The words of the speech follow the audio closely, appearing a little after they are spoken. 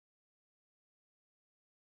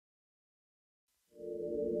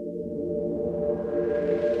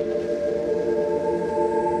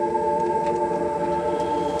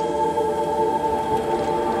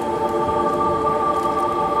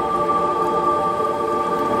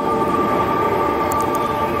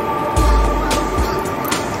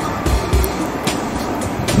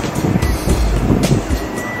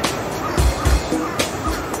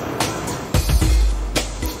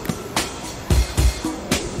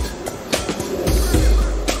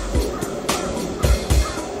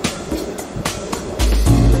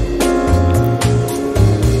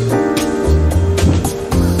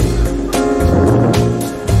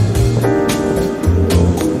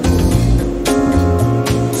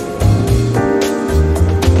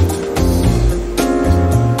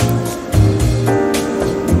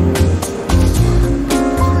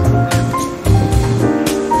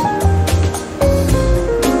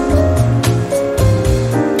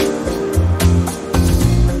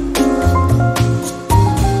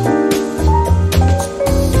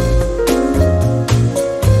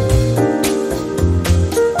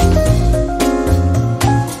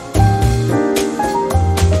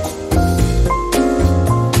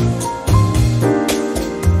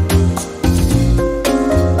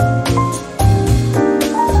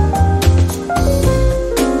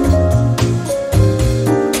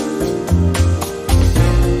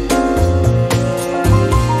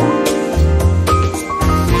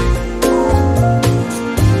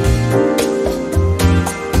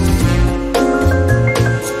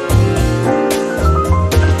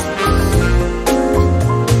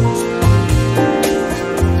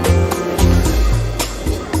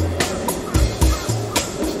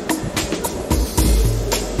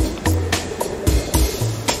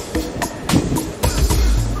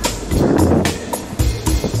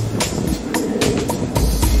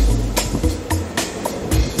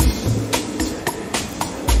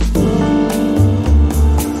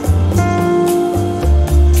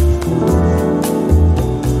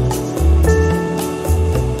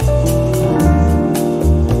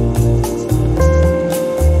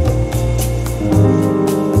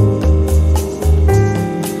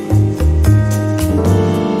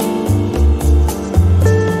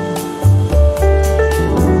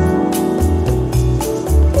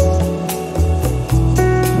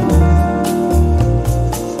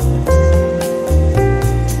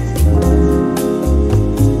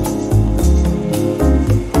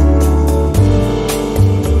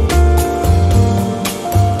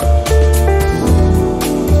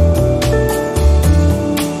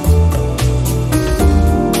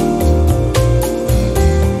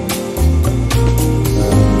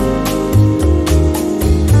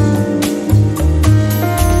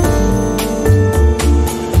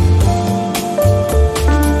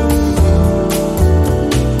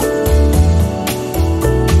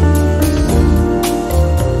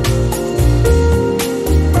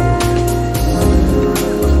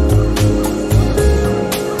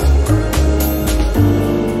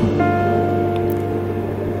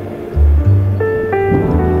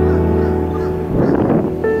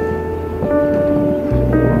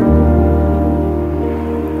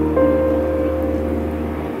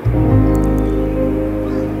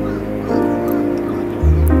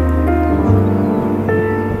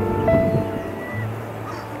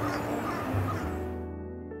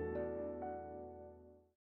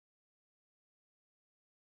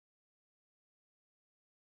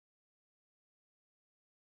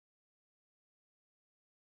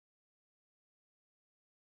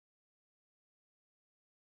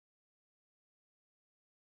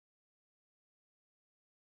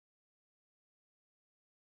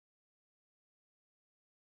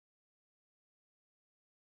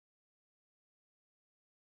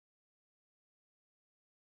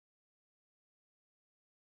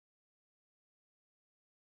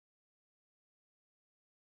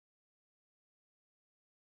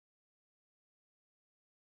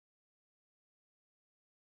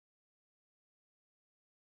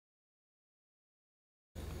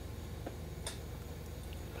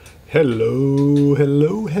Hello,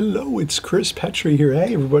 hello, hello. It's Chris Petri here.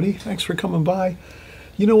 Hey, everybody. Thanks for coming by.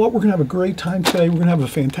 You know what? We're going to have a great time today. We're going to have a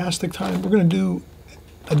fantastic time. We're going to do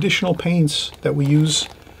additional paints that we use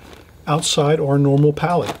outside our normal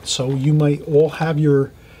palette. So you might all have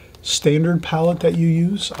your standard palette that you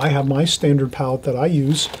use. I have my standard palette that I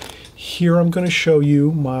use. Here I'm going to show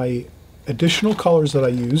you my additional colors that I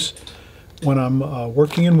use when I'm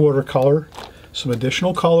working in watercolor. Some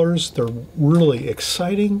additional colors. They're really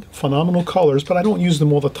exciting, phenomenal colors, but I don't use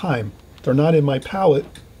them all the time. They're not in my palette.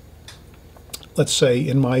 Let's say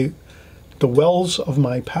in the wells of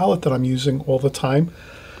my palette that I'm using all the time,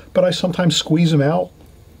 but I sometimes squeeze them out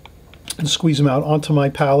and squeeze them out onto my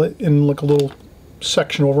palette in like a little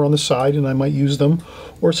section over on the side, and I might use them.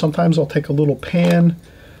 Or sometimes I'll take a little pan,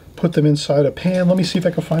 put them inside a pan. Let me see if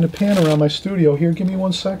I can find a pan around my studio here. Give me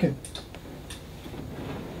 1 second.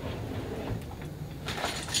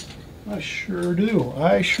 I sure do.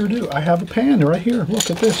 I sure do. I have a pan right here.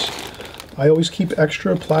 Look at this. I always keep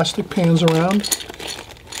extra plastic pans around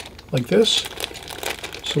like this.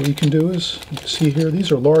 So what you can do is, you can see here,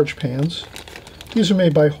 these are large pans. These are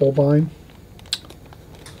made by Holbein,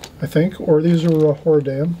 I think, or these are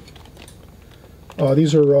Horadam.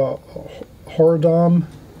 These are Horadam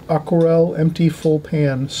Aquarelle Empty Full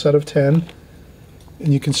Pan set of 10.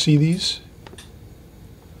 And you can see these.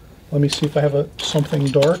 Let me see if I have something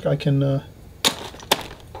dark. I can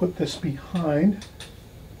put this behind.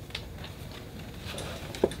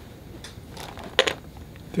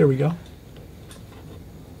 There we go.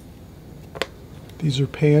 These are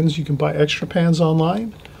pans. You can buy extra pans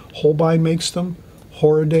online. Holbein makes them.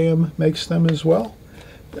 Horadam makes them as well.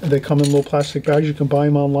 They come in little plastic bags. You can buy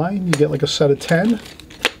them online. You get like a set of 10.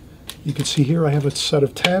 You can see here I have a set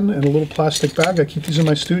of 10 in a little plastic bag. I keep these in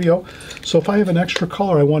my studio. So if I have an extra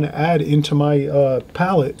color I want to add into my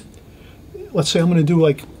palette, let's say I'm going to do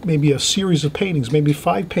like maybe a series of paintings, maybe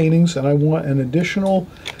 5 paintings, and I want an additional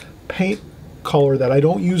paint color that I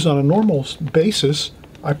don't use on a normal basis,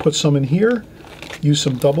 I put some in here, use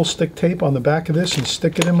some double stick tape on the back of this and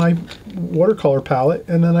stick it in my watercolor palette,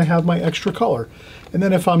 and then I have my extra color. And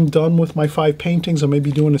then if I'm done with my 5 paintings, I may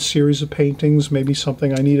be doing a series of paintings, maybe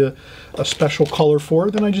something I need a special color for,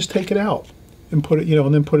 then I just take it out and put it,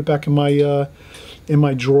 and then put it back in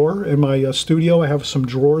my drawer, in my studio. I have some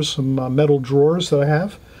drawers, some metal drawers that I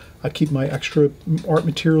have. I keep my extra art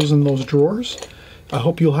materials in those drawers. I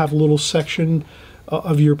hope you'll have a little section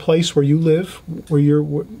of your place where you live,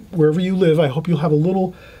 wherever you live. I hope you'll have a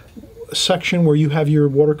little section where you have your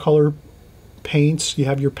watercolor paints, you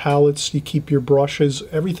have your palettes, you keep your brushes,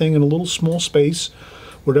 everything in a little small space,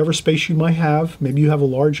 whatever space you might have. Maybe you have a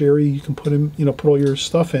large area you can put in, put all your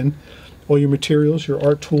stuff in, all your materials, your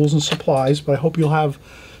art tools and supplies. But I hope you'll have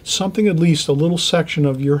something, at least a little section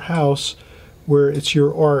of your house where it's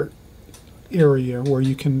your art area, where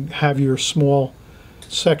you can have your small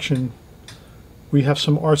section where you have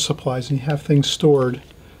some art supplies and you have things stored,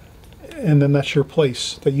 and then that's your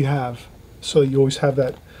place that you have, so you always have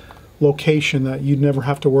that location that you'd never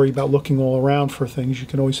have to worry about looking all around for things. You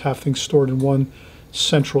can always have things stored in one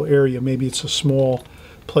central area. Maybe it's a small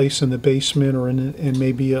place in the basement, or in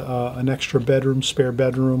maybe an extra bedroom, spare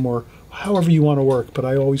bedroom, or however you want to work. But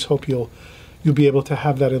I always hope you'll be able to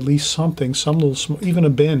have that, at least something, some little small, even a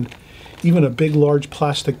bin, even a big large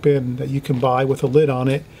plastic bin that you can buy with a lid on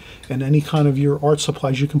it, and any kind of your art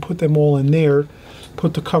supplies, you can put them all in there.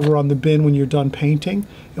 Put the cover on the bin when you're done painting,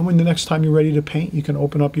 and when the next time you're ready to paint, you can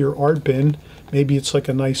open up your art bin. Maybe it's like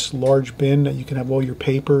a nice large bin that you can have all your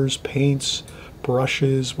papers, paints,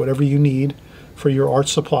 brushes, whatever you need for your art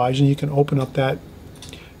supplies, and you can open up that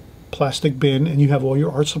plastic bin and you have all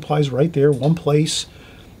your art supplies right there, one place,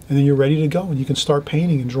 and then you're ready to go, and you can start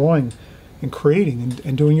painting and drawing and creating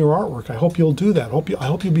and doing your artwork. I hope you'll do that. I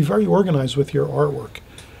hope you'll be very organized with your artwork.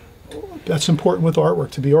 That's important with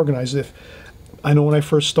artwork, to be organized. I know when I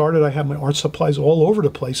first started, I had my art supplies all over the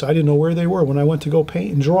place. I didn't know where they were. When I went to go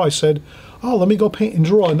paint and draw, I said, oh, let me go paint and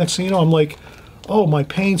draw. And next thing you know, I'm like, oh, my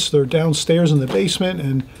paints, they're downstairs in the basement,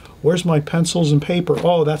 and where's my pencils and paper?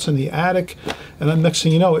 Oh, that's in the attic. And then next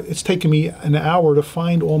thing you know, it's taken me an hour to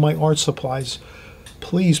find all my art supplies.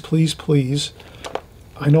 Please, please, please.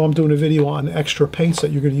 I know I'm doing a video on extra paints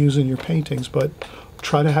that you're going to use in your paintings, but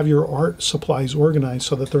try to have your art supplies organized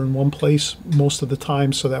so that they're in one place most of the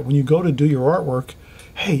time, so that when you go to do your artwork,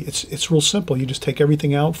 hey, it's real simple. You just take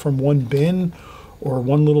everything out from one bin or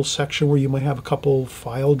one little section where you might have a couple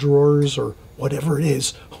file drawers or whatever it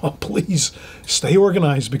is. Oh, please stay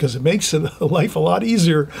organized, because it makes life a lot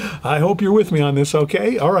easier. I hope you're with me on this,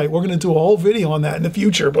 okay? All right, we're going to do a whole video on that in the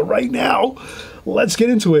future, but right now, let's get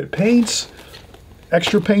into it. Paints,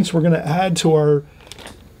 extra paints we're going to add to our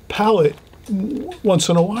palette once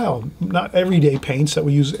in a while. Not everyday paints that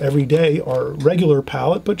we use every day are regular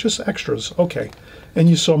palette, but just extras. Okay, and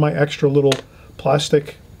you saw my extra little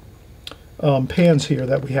plastic pans here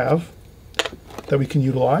that we have that we can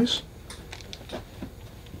utilize.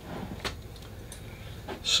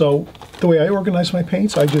 So the way I organize my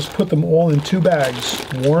paints, I just put them all in 2 bags,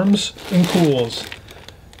 warms and cools.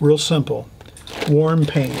 Real simple. Warm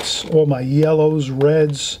paints, all my yellows,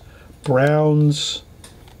 reds, browns,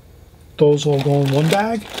 those all go in one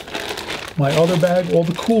bag. My other bag, all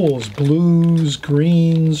the cools, blues,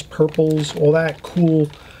 greens, purples, all that cool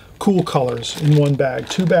colors in one bag.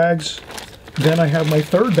 2 bags. Then I have my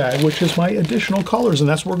 3rd bag, which is my additional colors, and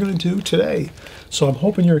that's what we're going to do today. So I'm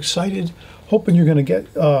hoping you're excited, hoping you're going to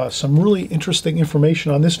get some really interesting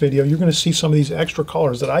information on this video. You're going to see some of these extra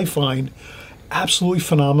colors that I find absolutely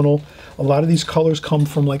phenomenal. A lot of these colors come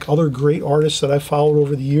from like other great artists that I've followed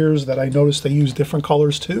over the years that I noticed they use different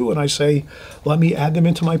colors too, and I say, let me add them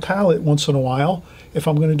into my palette once in a while if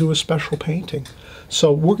I'm going to do a special painting.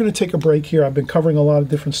 So we're going to take a break here. I've been covering a lot of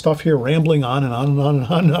different stuff here, rambling on and on and on and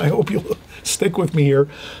on. I hope you'll stick with me here.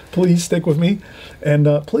 Please stick with me. And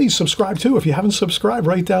please subscribe too. If you haven't subscribed,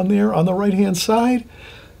 right down there on the right-hand side,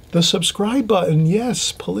 the subscribe button.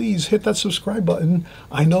 Yes, please hit that subscribe button.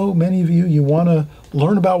 I know many of you want to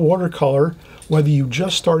learn about watercolor, whether you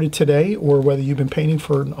just started today or whether you've been painting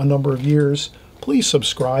for a number of years. Please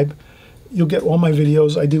subscribe. You'll get all my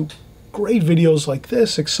videos. I do great videos like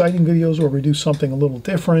this, exciting videos where we do something a little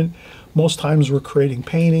different. Most times we're creating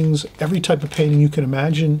paintings, every type of painting you can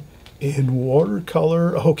imagine in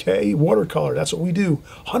watercolor. Okay, watercolor, that's what we do.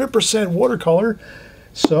 100% watercolor.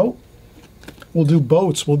 So we'll do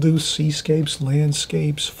boats, we'll do seascapes,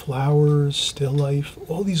 landscapes, flowers, still life,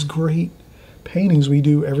 all these great paintings we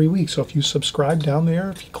do every week. So if you subscribe down there,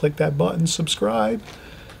 if you click that button, subscribe,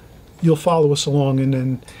 you'll follow us along. And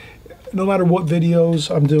then no matter what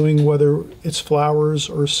videos I'm doing, whether it's flowers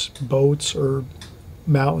or boats or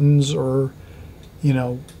mountains or, you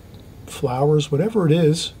know, flowers, whatever it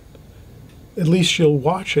is, at least you'll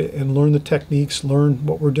watch it and learn the techniques, learn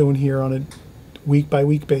what we're doing here on a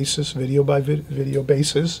week-by-week basis, video-by-video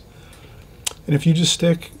basis. And if you just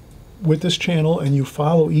stick with this channel and you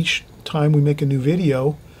follow each time we make a new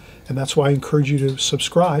video, and that's why I encourage you to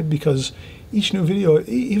subscribe, because each new video,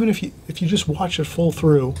 even if you just watch it full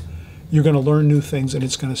through, you're going to learn new things and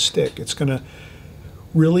it's going to stick. It's going to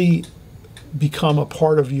really become a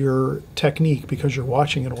part of your technique because you're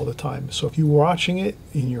watching it all the time. So if you're watching it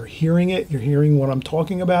and you're hearing what I'm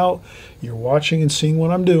talking about, you're watching and seeing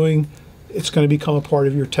what I'm doing, it's going to become a part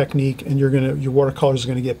of your technique, and your watercolors are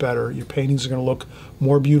going to get better. Your paintings are going to look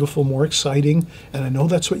more beautiful, more exciting, and I know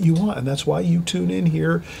that's what you want, and that's why you tune in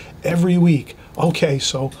here every week. Okay,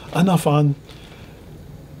 so enough on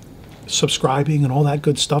subscribing and all that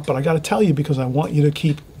good stuff, but I got to tell you because I want you to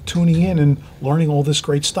keep tuning in and learning all this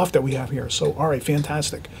great stuff that we have here. So, all right,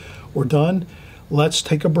 fantastic. We're done. Let's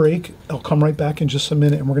take a break. I'll come right back in just a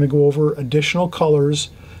minute, and we're going to go over additional colors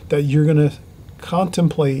that you're going to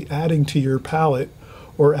contemplate adding to your palette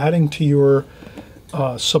or adding to your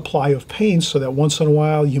supply of paints, so that once in a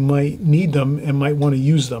while you might need them and might want to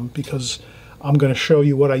use them, because I'm going to show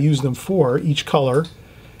you what I use them for, each color,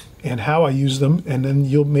 and how I use them, and then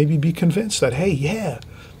you'll maybe be convinced that, hey, yeah,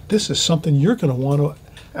 this is something you're going to want to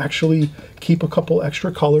actually keep a couple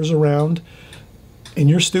extra colors around in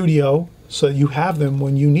your studio so that you have them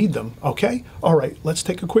when you need them. Okay? All right, let's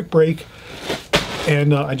take a quick break.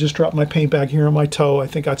 And I just dropped my paint bag here on my toe. I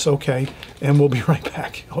think that's okay. And we'll be right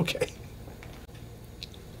back. Okay.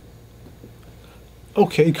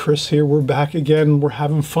 Okay, Chris here. We're back again. We're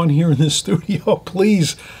having fun here in this studio.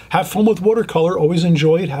 Please have fun with watercolor. Always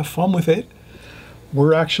enjoy it. Have fun with it.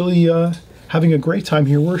 We're actually having a great time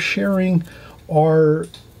here. We're sharing our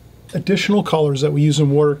additional colors that we use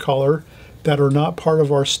in watercolor that are not part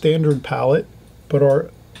of our standard palette, but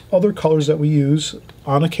are other colors that we use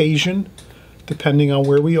on occasion, depending on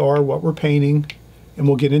where we are, what we're painting, and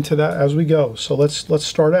we'll get into that as we go. So let's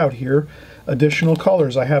start out here. Additional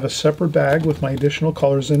colors. I have a separate bag with my additional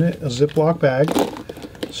colors in it, a Ziploc bag.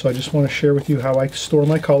 So I just want to share with you how I store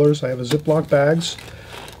my colors. I have a Ziploc bags,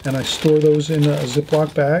 and I store those in a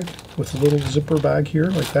Ziploc bag with a little zipper bag here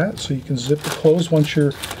like that, so you can zip it closed once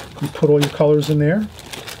you put all your colors in there.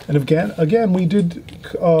 And again, we did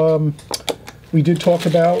talk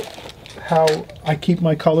about how I keep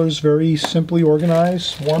my colors very simply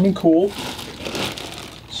organized, warm and cool.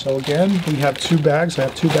 So again, we have 2 bags. I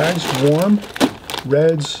have 2 bags, warm,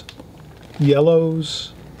 reds,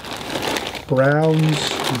 yellows, browns,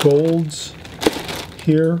 golds.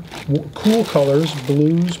 Here, cool colors,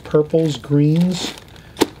 blues, purples, greens.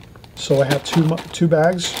 So I have two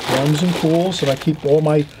bags, warms and cools, and I keep all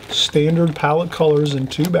my standard palette colors in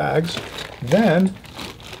 2 bags. Then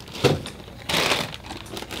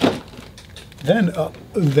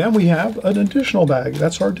we have an additional bag.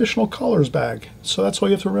 That's our additional colors bag. So that's all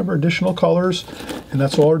you have to remember, additional colors, and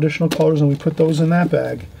that's all our additional colors, and we put those in that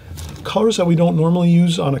bag. Colors that we don't normally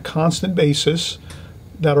use on a constant basis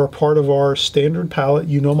that are part of our standard palette.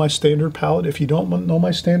 You know my standard palette. If you don't know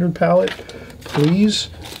my standard palette, please,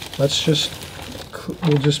 we'll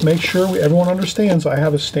just make sure everyone understands I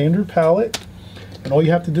have a standard palette, and all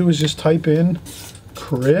you have to do is just type in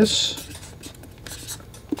Chris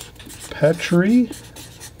Petri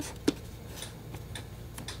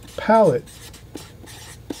palette.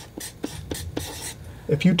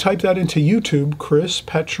 If you type that into YouTube, Chris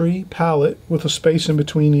Petri palette, with a space in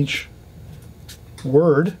between each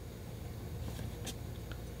word,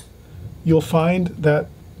 you'll find that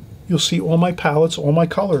you'll see all my palettes, all my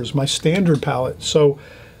colors, my standard palette. So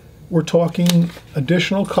we're talking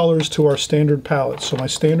additional colors to our standard palette. So my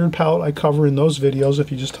standard palette I cover in those videos.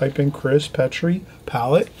 If you just type in Chris Petri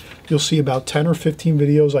palette, you'll see about 10 or 15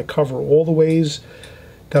 videos. I cover all the ways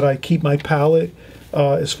that I keep my palette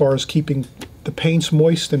as far as keeping the paints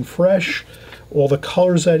moist and fresh, all the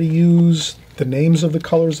colors that I use, the names of the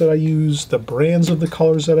colors that I use, the brands of the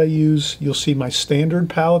colors that I use. You'll see my standard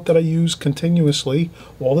palette that I use continuously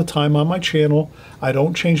all the time on my channel. I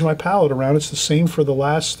don't change my palette around. It's the same for the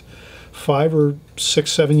last 5 or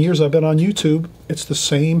 6, 7 years I've been on YouTube. It's the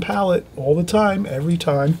same palette all the time, every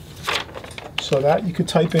time. So that you could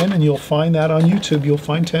type in and you'll find that on YouTube. You'll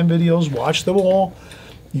find 10 videos, watch them all.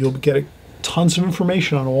 You'll get tons of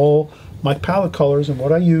information on all my palette colors and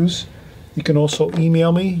what I use. You can also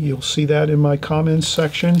email me. You'll see that in my comments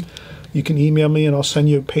section. You can email me and I'll send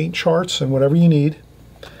you paint charts and whatever you need.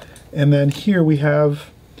 And then here we have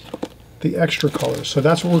the extra colors. So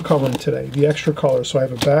that's what we're covering today, the extra colors. So I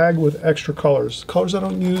have a bag with extra colors. Colors I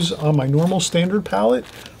don't use on my normal standard palette,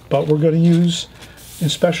 but we're going to use in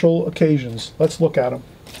special occasions. Let's look at them.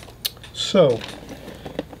 So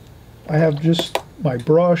I have just my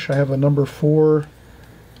brush. I have a number 4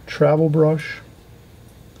 travel brush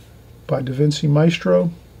by Da Vinci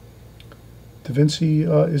Maestro. Da Vinci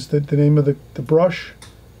is the name of the brush.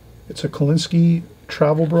 It's a Kolinsky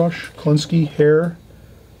travel brush, Kolinsky hair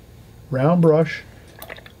round brush.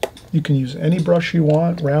 You can use any brush you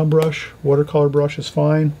want, round brush, watercolor brush is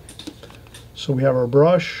fine. So we have our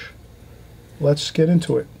brush. Let's get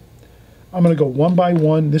into it. I'm going to go one by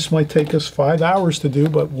one. This might take us 5 hours to do,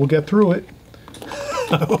 but we'll get through it.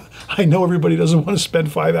 I know everybody doesn't want to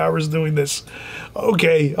spend 5 hours doing this.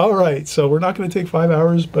 Okay, all right, so we're not going to take 5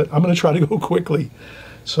 hours, but I'm going to try to go quickly.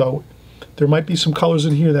 So there might be some colors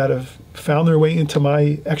in here that have found their way into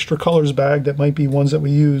my extra colors bag that might be ones that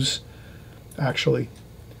we use actually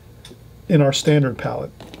in our standard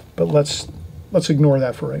palette. But let's ignore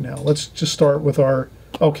that for right now. Let's just start with our,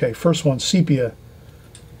 okay, first one, sepia,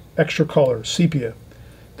 extra color, sepia.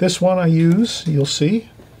 This one I use, you'll see,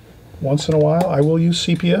 once in a while I will use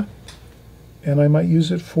sepia, and I might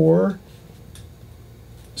use it for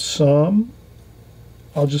some,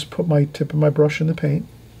 I'll just put my tip of my brush in the paint.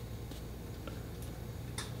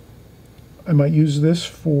 I might use this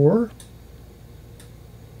for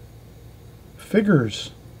figures.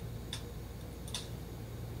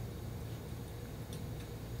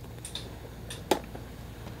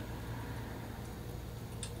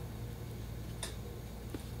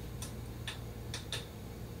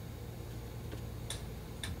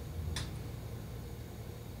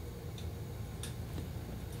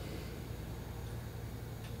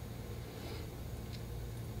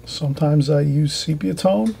 Sometimes I use sepia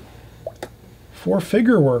tone for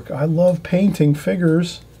figure work. I love painting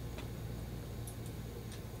figures.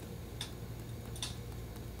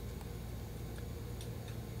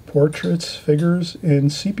 Portraits, figures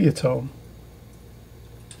in sepia tone.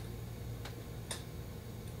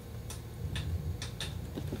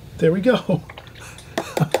 There we go.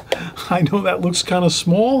 I know that looks kind of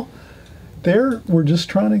small. There, we're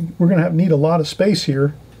gonna need a lot of space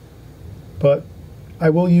here, but I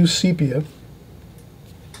will use sepia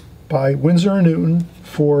by Winsor & Newton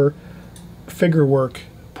for figure work,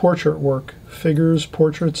 portrait work, figures,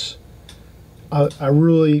 portraits. I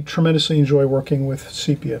really tremendously enjoy working with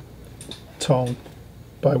sepia tone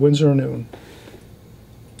by Winsor & Newton.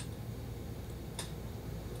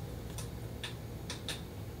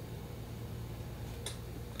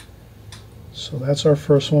 So that's our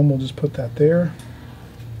first one. We'll just put that there.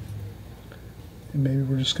 And maybe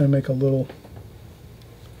we're just going to make a little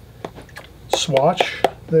swatch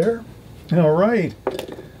there. All right.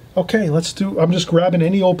 Okay, let's do, I'm just grabbing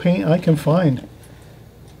any old paint I can find.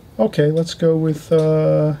 Okay, let's go with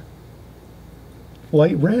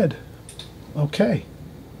light red. Okay.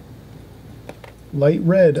 Light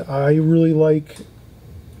red. I really like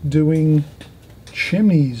doing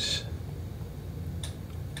chimneys.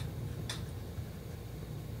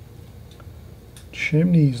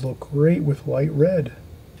 Chimneys look great with light red.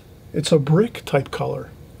 It's a brick type color.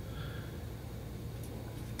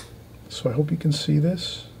 So I hope you can see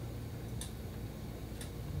this.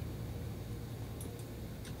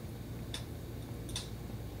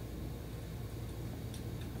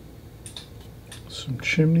 Some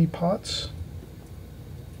chimney pots.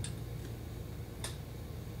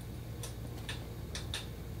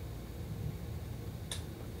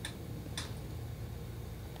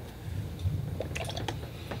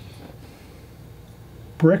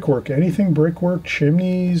 Brickwork, anything brickwork,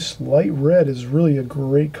 chimneys, light red is really a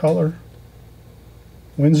great color.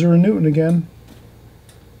 Winsor & Newton again.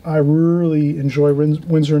 I really enjoy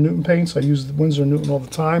Winsor & Newton paints. I use Winsor & Newton all the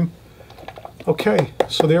time. Okay,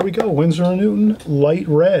 so there we go, Winsor & Newton, light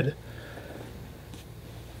red.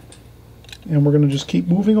 And we're going to just keep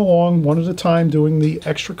moving along one at a time, doing the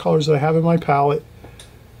extra colors that I have in my palette.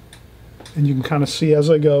 And you can kind of see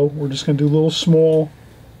as I go, we're just going to do little small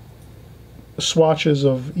swatches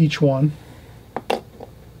of each one. And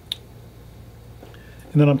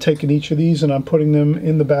then I'm taking each of these and I'm putting them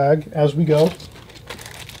in the bag as we go,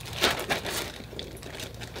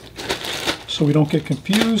 so we don't get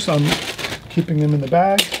confused. I'm keeping them in the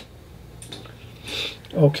bag.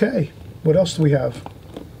 Okay, what else do we have?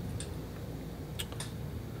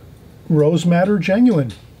 Rose Madder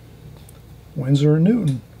Genuine. Winsor &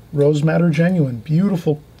 Newton. Rose Madder Genuine.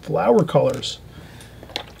 Beautiful flower colors.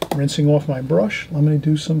 Rinsing off my brush, I'm going to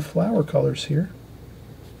do some flower colors here.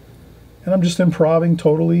 And I'm just improvising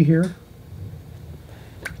totally here.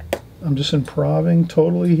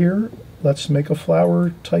 Let's make a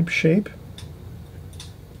flower type shape.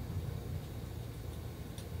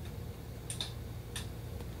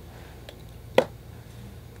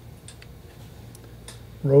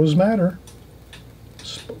 Rose Madder.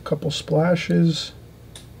 A couple splashes.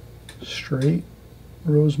 Straight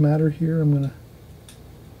Rose Madder here. I'm going to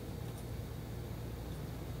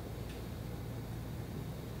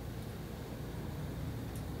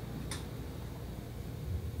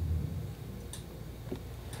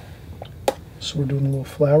So we're doing a little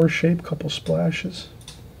flower shape, couple splashes.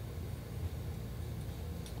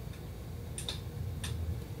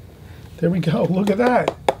 There we go, look at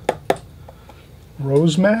that.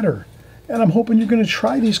 Rose Madder. And I'm hoping you're going to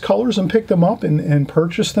try these colors and pick them up and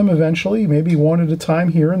purchase them eventually, maybe one at a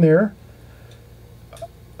time here and there.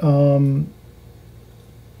 I'm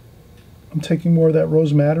taking more of that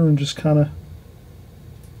Rose Madder and just kind of,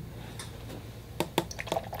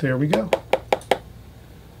 there we go.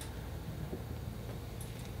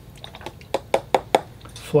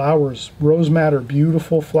 Flowers, Rose Madder,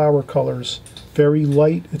 beautiful flower colors. Very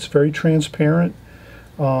light, it's very transparent.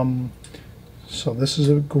 So this is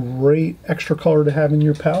a great extra color to have in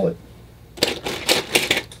your palette.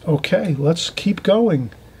 Okay, let's keep going.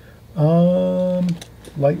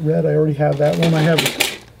 Light red, I already have that one. I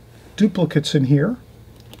have duplicates in here.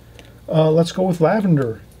 Let's go with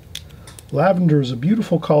lavender. Lavender is a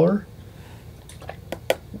beautiful color.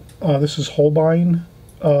 This is Holbein.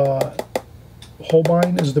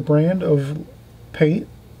 Holbein is the brand of paint.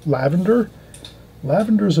 Lavender.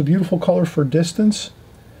 Lavender is a beautiful color for distance.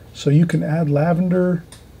 So you can add lavender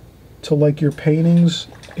to like your paintings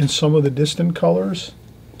in some of the distant colors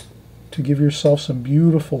to give yourself some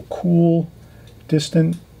beautiful, cool,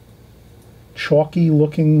 distant, chalky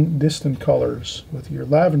looking distant colors with your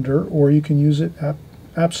lavender, or you can use it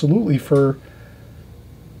absolutely for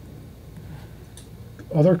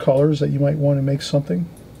other colors that you might want to make something.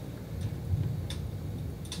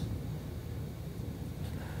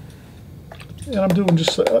 And I'm doing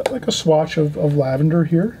just like a swatch of lavender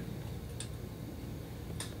here.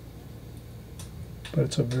 But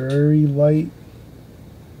it's a very light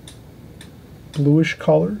bluish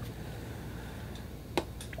color.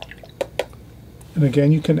 And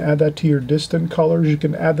again, you can add that to your distant colors. You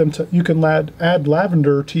can add them to, you can add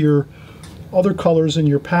lavender to your other colors in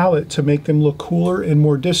your palette to make them look cooler and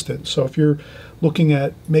more distant. So if you're looking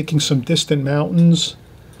at making some distant mountains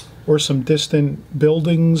or some distant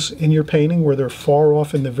buildings in your painting where they're far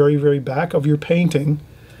off in the very, very back of your painting,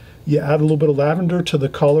 you add a little bit of lavender to the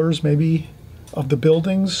colors maybe of the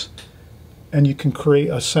buildings, and you can create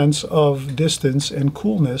a sense of distance and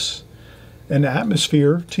coolness and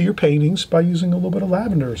atmosphere to your paintings by using a little bit of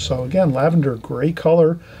lavender. So again, lavender, great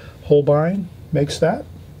color. Holbein makes that.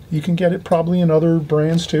 You can get it probably in other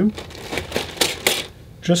brands too.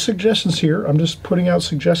 just suggestions here. I'm just putting out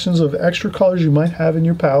suggestions of extra colors you might have in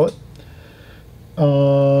your palette.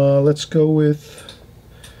 Let's go with,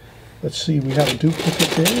 let's see, we have a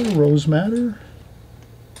duplicate there, Rose Madder.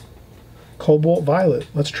 Cobalt Violet.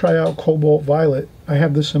 Let's try out Cobalt Violet. I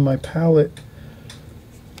have this in my palette,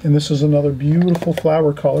 and this is another beautiful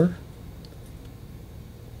flower color.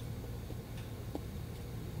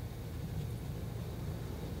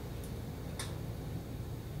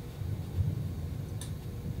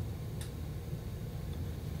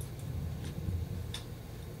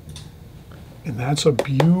 And that's a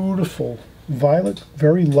beautiful violet,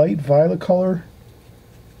 very light violet color.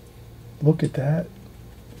 Look at that.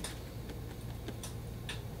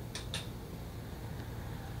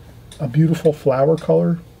 A beautiful flower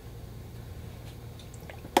color.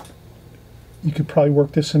 You could probably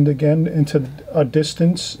work this into a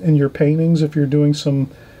distance in your paintings if you're doing some,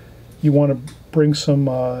 you want to bring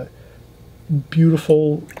some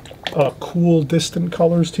beautiful, cool, distant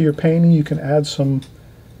colors to your painting. You can add some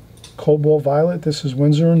Cobalt Violet. This is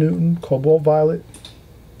Winsor & Newton, Cobalt Violet.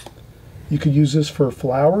 You could use this for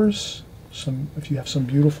flowers. If you have some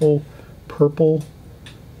beautiful purple,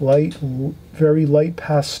 light, very light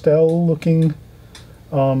pastel looking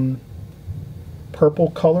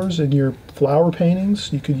purple colors in your flower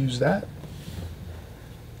paintings, you could use that.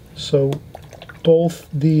 So both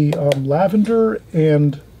the lavender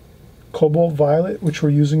and Cobalt Violet, which we're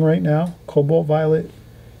using right now, Cobalt Violet,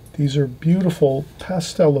 these are beautiful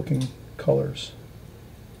pastel looking colors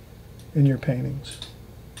in your paintings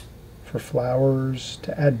for flowers,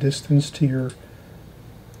 to add distance to your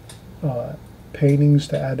paintings,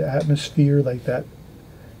 to add atmosphere, like that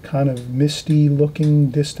kind of misty looking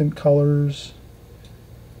distant colors,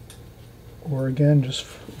 or again just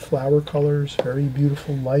flower colors, very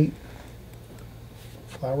beautiful light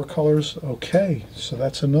flower colors. Okay, so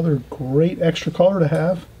that's another great extra color to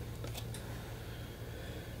have,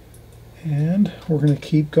 and we're going to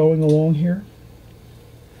keep going along here.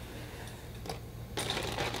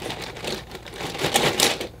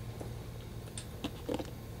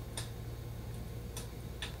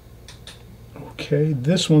 Okay,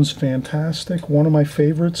 this one's fantastic. One of my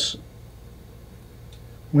favorites.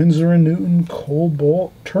 Winsor & Newton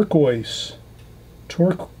Cobalt Turquoise.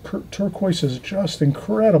 Turquoise is just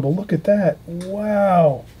incredible. Look at that.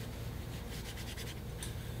 Wow.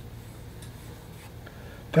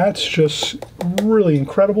 That's just really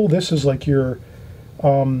incredible. This is like your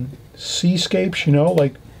seascapes, you know,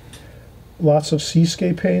 like lots of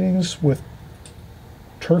seascape paintings with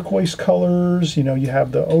turquoise colors. You know, you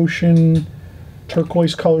have the ocean,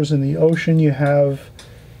 turquoise colors in the ocean. You have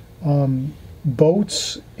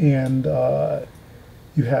boats, and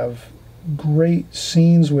you have great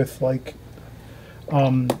scenes with like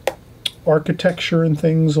architecture and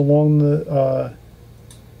things along the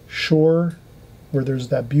shore, where there's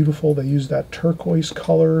that beautiful, they use that turquoise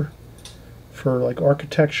color for like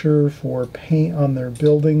architecture, for paint on their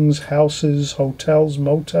buildings, houses, hotels,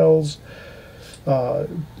 motels,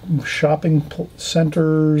 shopping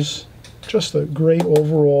centers. Just a great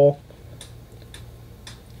overall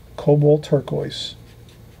cobalt turquoise,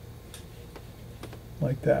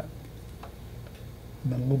 like that.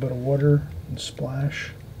 And then a little bit of water and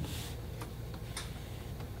splash,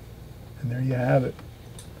 and there you have it.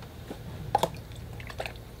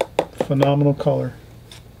 Phenomenal color.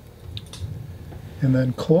 And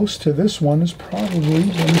then close to this one is probably,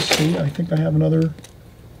 let me see, I think I have another.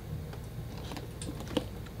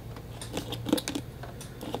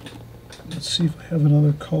 Let's see if I have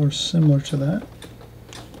another color similar to that.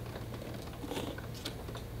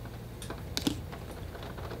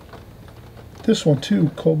 This one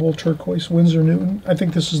too, Cobalt Turquoise, Winsor & Newton. I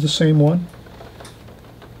think this is the same one.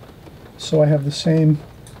 So I have the same.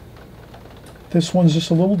 This one's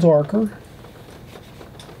just a little darker.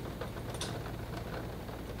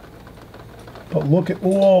 But look at,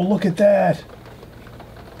 whoa, look at that.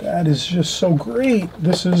 That is just so great.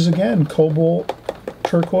 This is, again, Cobalt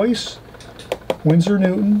Turquoise, Winsor &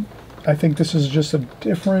 Newton. I think this is just a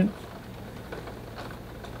different,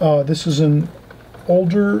 this is an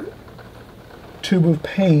older tube of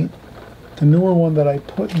paint. The newer one that I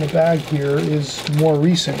put in the bag here is more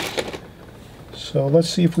recent. So let's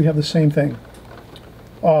see if we have the same thing.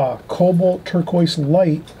 Cobalt Turquoise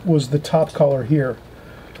Light was the top color here.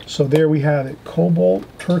 So there we have it. Cobalt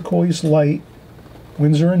Turquoise Light,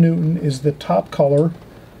 Winsor & Newton, is the top color.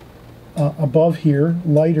 Above here,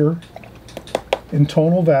 lighter in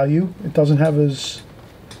tonal value. It doesn't have as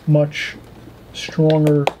much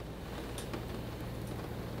stronger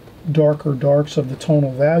darker darks of the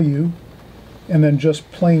tonal value. And then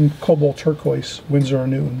just plain Cobalt Turquoise, Winsor &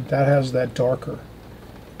 Newton, that has that darker.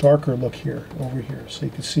 darker look here, over here, so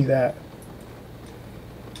you can see that.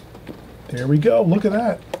 There we go, look at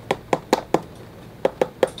that.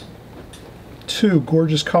 Two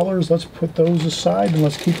gorgeous colors. Let's put those aside and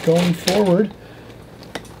let's keep going forward.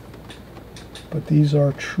 But these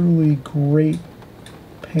are truly great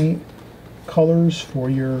paint colors for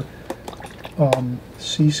your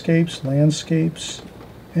seascapes, landscapes,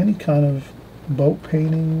 any kind of boat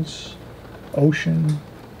paintings, ocean.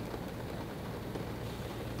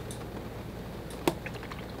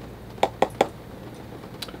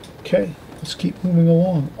 Okay, let's keep moving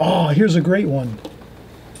along. Oh, here's a great one.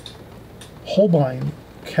 Holbein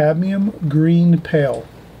Cadmium Green Pale.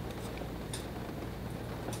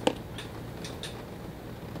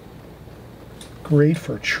 Great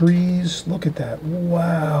for trees. Look at that.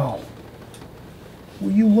 Wow.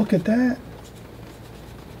 Will you look at that?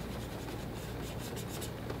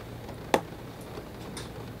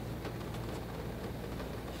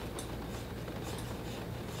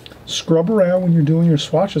 Scrub around when you're doing your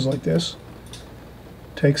swatches like this.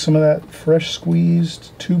 Take some of that fresh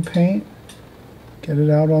squeezed tube paint. Get it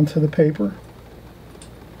out onto the paper.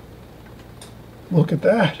 Look at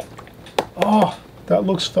that. Oh, that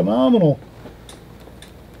looks phenomenal.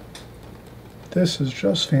 This is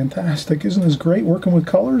just fantastic. Isn't this great working with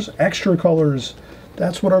colors? Extra colors.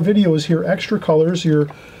 That's what our video is here. Extra colors. You're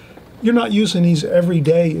not using these every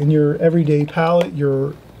day in your everyday palette.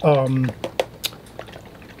 Your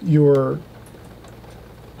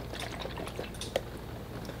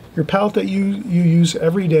palette that you use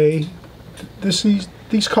every day.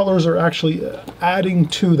 These colors are actually adding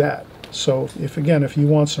to that. So if you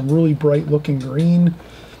want some really bright looking green,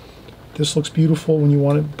 this looks beautiful. When you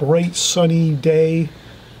want a bright sunny day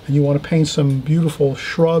and you want to paint some beautiful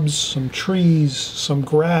shrubs, some trees, some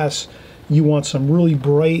grass, you want some really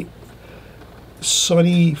bright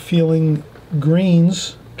sunny feeling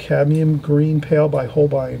greens. Cadmium Green Pale by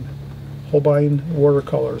Holbein. Holbein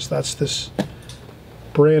Watercolors. That's this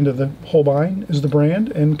brand of the Holbein is the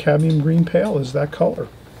brand, and Cadmium Green Pale is that color.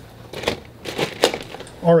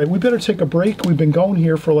 All right, we better take a break. We've been going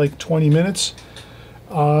here for like 20 minutes,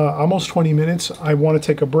 almost 20 minutes. I want to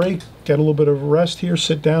take a break, get a little bit of rest here,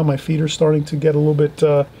 sit down. My feet are starting to get a little bit,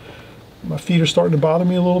 my feet are starting to bother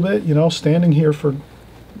me a little bit, you know, standing here for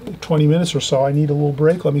 20 minutes or so. I need a little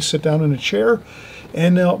break. Let me sit down in a chair,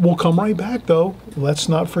 and we'll come right back though. Let's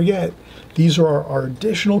not forget, these are our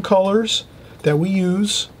additional colors that we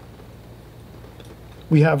use.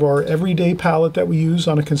 We have our everyday palette that we use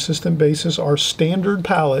on a consistent basis, our standard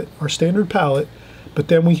palette, but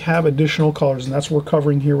then we have additional colors, and that's what we're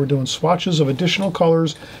covering here. We're doing swatches of additional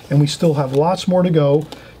colors, and we still have lots more to go.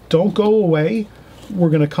 Don't go away. We're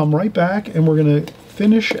going to come right back, and we're going to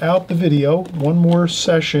finish out the video, one more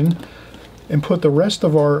session, and put the rest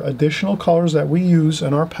of our additional colors that we use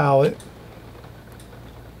in our palette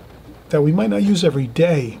that we might not use every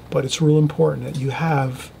day, but it's real important that you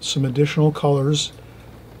have some additional colors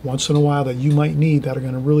once in a while that you might need that are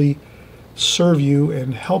going to really serve you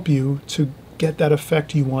and help you to get that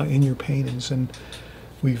effect you want in your paintings. And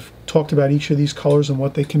we've talked about each of these colors and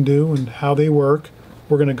what they can do and how they work.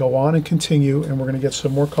 We're going to go on and continue, and we're going to get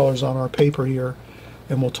some more colors on our paper here,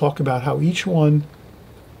 and we'll talk about how each one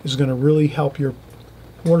is going to really help your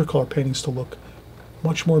watercolor paintings to look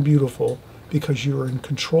much more beautiful because you're in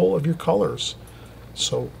control of your colors.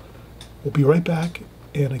 So we'll be right back.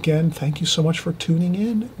 And again, thank you so much for tuning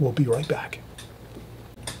in. We'll be right back.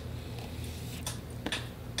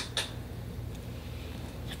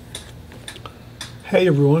 Hey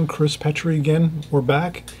everyone, Chris Petri again. We're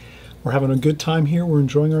back. We're having a good time here. We're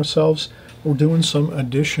enjoying ourselves. We're doing some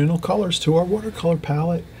additional colors to our watercolor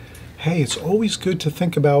palette. Hey, it's always good to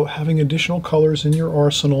think about having additional colors in your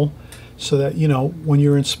arsenal so that, you know, when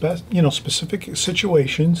you're in specific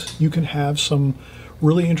situations, you can have some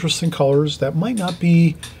really interesting colors that might not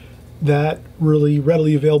be that really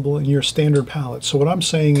readily available in your standard palette. So what I'm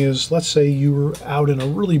saying is, let's say you were out in a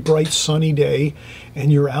really bright sunny day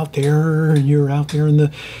and you're out there in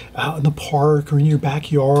the park or in your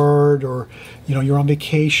backyard, or you're on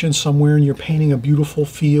vacation somewhere and you're painting a beautiful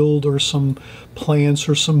field or some plants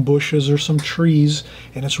or some bushes or some trees,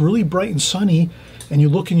 and it's really bright and sunny, and you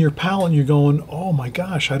look in your palette and you're going, oh my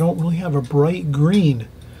gosh, I don't really have a bright green.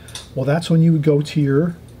 Well, that's when you would go to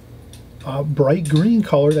your bright green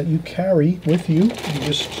color that you carry with you. You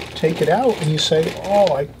just take it out and you say,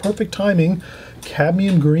 oh, perfect timing,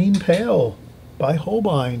 Cadmium Green Pale by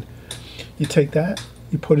Holbein. You take that,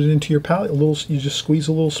 you put it into your palette, you just squeeze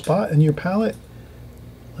a little spot in your palette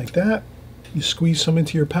like that. You squeeze some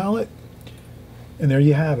into your palette, and there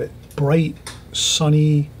you have it. Bright,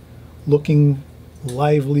 sunny looking,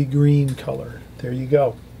 lively green color. There you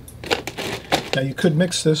go. Now you could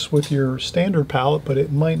mix this with your standard palette, but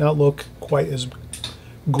it might not look quite as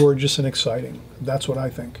gorgeous and exciting. That's what I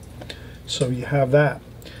think. So you have that.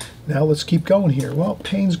 Now let's keep going here. Well,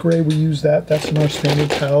 Payne's Gray, we use that. That's in our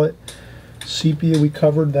standard palette. Sepia, we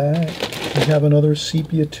covered that. We have another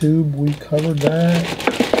sepia tube. We covered that.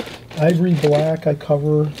 Ivory Black, I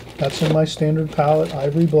cover. That's in my standard palette.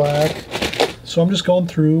 Ivory Black. So I'm just going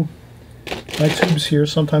through my tubes here.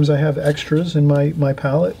 Sometimes I have extras in my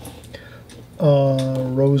palette.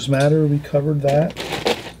 Rose Madder, we covered that.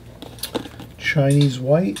 Chinese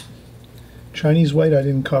White. Chinese White I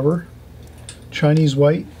didn't cover. Chinese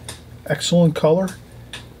White, excellent color.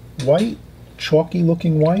 White, chalky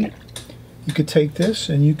looking white. You could take this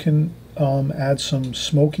and you can add some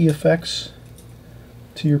smoky effects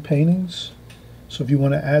to your paintings. So if you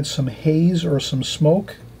want to add some haze or some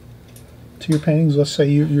smoke to your paintings, let's say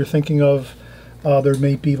you're thinking of there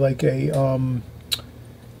may be like a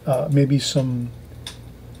maybe some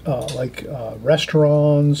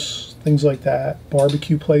restaurants, things like that,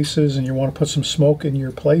 barbecue places, and you want to put some smoke in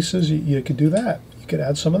your places, you could do that. You could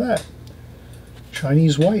add some of that.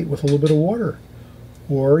 Chinese White with a little bit of water.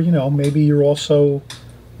 Or, you know, maybe you also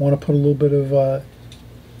want to put a little bit of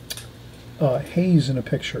haze in a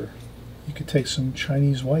picture. You could take some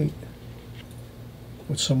Chinese White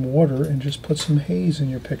with some water and just put some haze in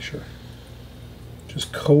your picture.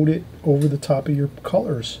 Just coat it over the top of your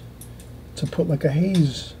colors to put like a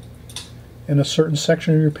haze in a certain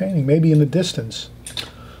section of your painting, maybe in the distance.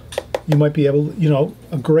 You might be able, you know,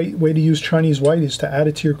 a great way to use Chinese White is to add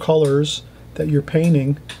it to your colors that you're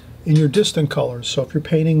painting in your distant colors. So if you're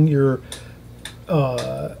painting your,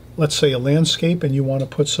 let's say a landscape, and you want to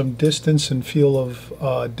put some distance and feel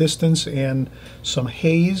of distance and some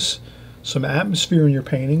haze, some atmosphere in your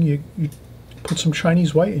painting, you put some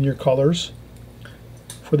Chinese White in your colors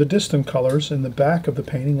for the distant colors in the back of the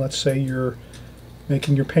painting. Let's say you're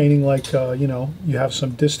making your painting like, you know, you have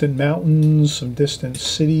some distant mountains, some distant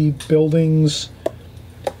city buildings.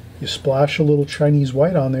 You splash a little Chinese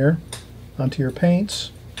White on there, onto your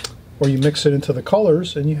paints, or you mix it into the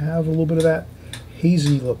colors, and you have a little bit of that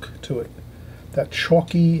hazy look to it, that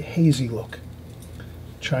chalky, hazy look.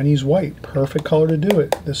 Chinese White, perfect color to do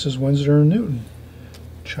it. This is Winsor & Newton.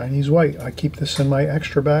 Chinese White. I keep this in my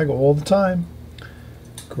extra bag all the time.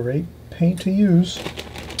 Great paint to use.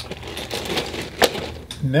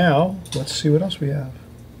 Now, let's see what else we have.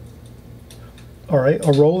 All right,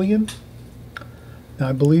 Aurolian. Now,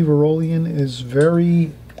 I believe Aurolian is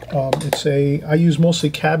very, I use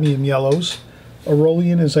mostly cadmium yellows.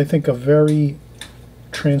 Aurolian is, I think, a very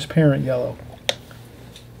transparent yellow.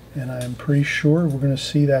 And I'm pretty sure we're going to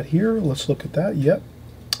see that here. Let's look at that. Yep.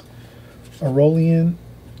 Aurolian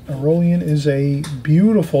is a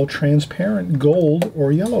beautiful transparent gold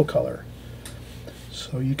or yellow color.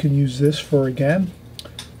 So you can use this for, again,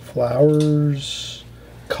 flowers,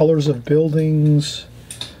 colors of buildings.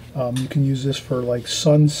 You can use this for like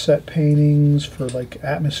sunset paintings, for like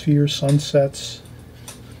atmosphere, sunsets.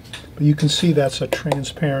 But you can see that's a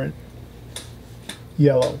transparent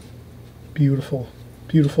yellow. Beautiful,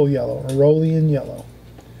 beautiful yellow. Aurolian yellow.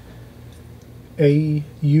 A-U-R-E-O-L-I-N.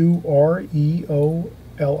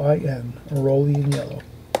 Aurolian yellow.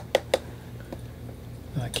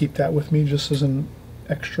 And I keep that with me just as an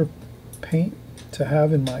extra paint to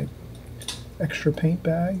have in my extra paint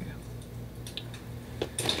bag.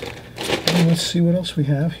 And let's see what else we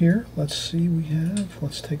have here. Let's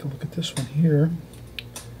take a look at this one here.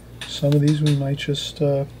 Some of these we might just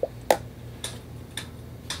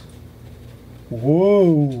whoa,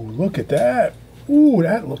 look at that. Ooh,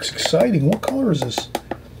 that looks exciting. What color is this?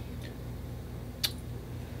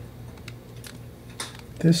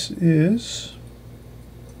 This is,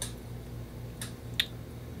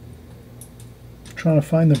 I'm trying to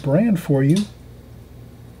find the brand for you.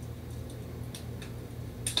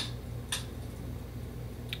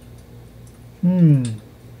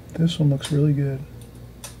 This one looks really good.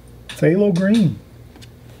 Phthalo green.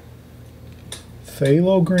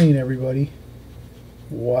 Phthalo green, everybody.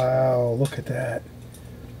 Wow, look at that.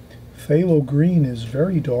 Phthalo green is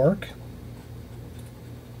very dark.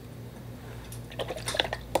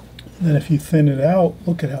 And then if you thin it out,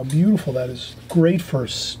 look at how beautiful that is. Great for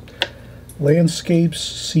landscapes,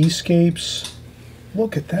 seascapes.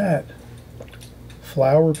 Look at that.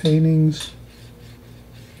 Flower paintings.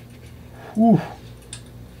 Whew.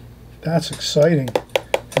 That's exciting.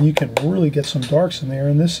 And you can really get some darks in there.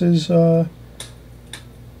 And this is, the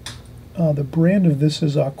brand of this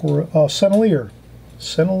is Sennelier.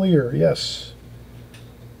 Sennelier, yes.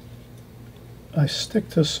 I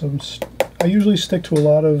usually stick to a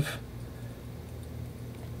lot of,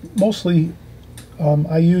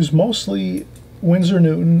 I use mostly Winsor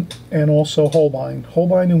Newton and also Holbein.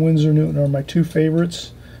 Holbein and Winsor Newton are my two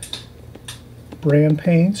favorites brand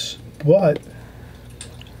paints, but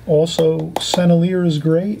also Sennelier is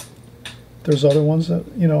great. There's other ones that,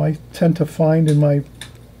 you know, I tend to find in my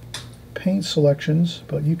paint selections,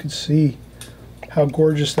 but you can see how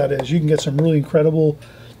gorgeous that is. You can get some really incredible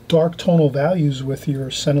dark tonal values with your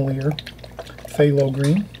Sennelier phthalo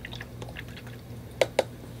green.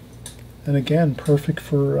 And again, perfect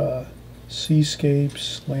for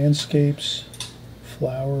seascapes, landscapes,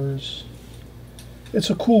 flowers. It's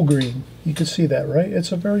a cool green. You can see that, right?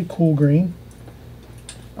 It's a very cool green.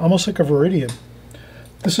 Almost like a Viridian.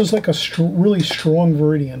 This is like a really strong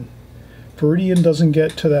Viridian. Viridian doesn't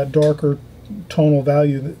get to that darker tonal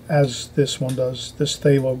value as this one does, this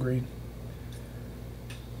phthalo green.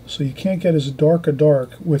 So you can't get as dark a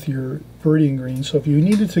dark with your Viridian green. So if you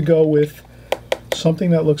needed to go with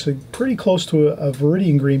something that looks like pretty close to a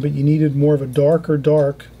Viridian green, but you needed more of a darker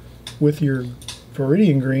dark with your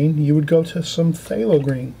Viridian green, you would go to some phthalo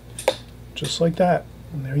green, just like that.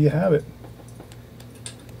 And there you have it.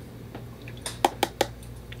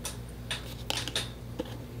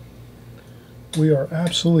 We are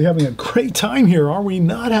absolutely having a great time here. Are we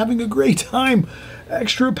not having a great time?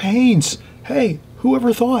 Extra paints. Hey,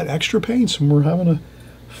 whoever thought extra paints? And we're having a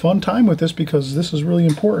fun time with this because this is really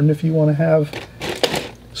important if you want to have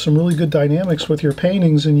some really good dynamics with your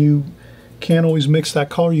paintings and you can't always mix that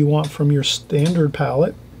color you want from your standard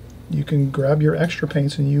palette. You can grab your extra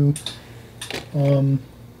paints and you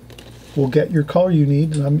will get your color you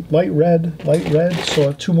need. Light red,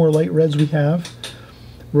 so 2 more light reds we have.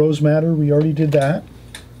 Rose madder, we already did that.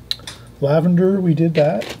 Lavender, we did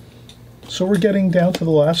that. So we're getting down to the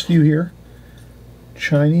last few here.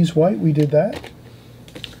 Chinese white, we did that.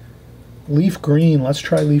 Leaf green, let's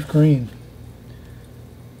try leaf green.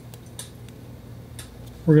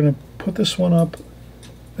 We're going to put this one up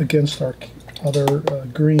against our other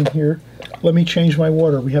green here. Let me change my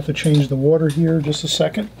water. We have to change the water here just a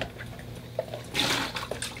second.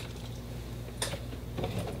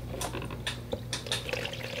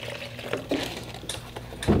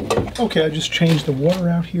 Okay, I just changed the water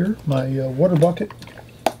out here, my water bucket.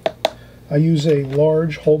 I use a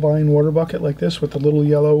large Holbein water bucket like this with the little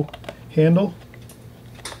yellow handle.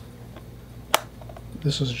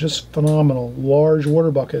 This is just phenomenal. Large water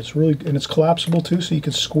bucket. It's really, and it's collapsible too, so you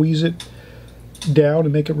can squeeze it down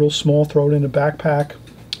and make it real small, throw it in a backpack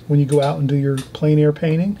when you go out and do your plein air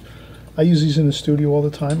painting. I use these in the studio all the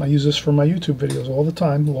time. I use this for my YouTube videos all the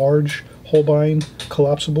time. Large Holbein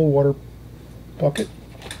collapsible water bucket.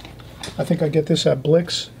 I think I get this at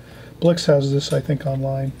Blix. Blix has this, I think,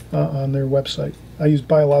 online on their website. I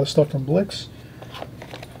buy a lot of stuff from Blix.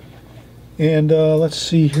 And let's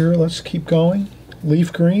see here. Let's keep going.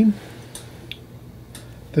 Leaf green.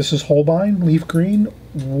 This is Holbein leaf green.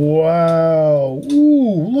 Wow.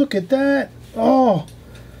 Ooh, look at that. Oh,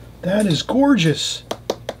 that is gorgeous.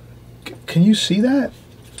 Can you see that?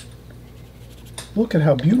 Look at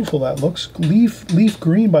how beautiful that looks. Leaf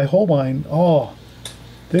green by Holbein. Oh,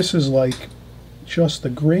 this is like just the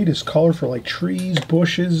greatest color for like trees,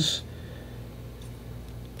 bushes.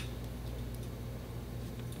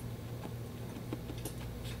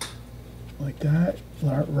 Like that,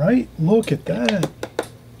 right? Look at that.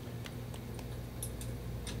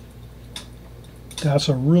 That's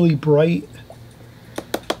a really bright,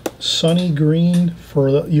 sunny green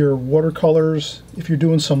for your watercolors. If you're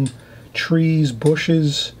doing some trees,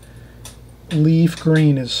 bushes, leaf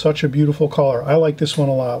green is such a beautiful color. I like this one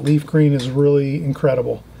a lot. Leaf green is really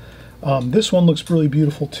incredible. This one looks really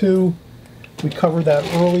beautiful too. We covered that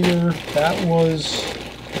earlier. That was,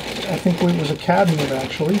 I think it was a cadmium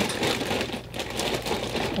actually.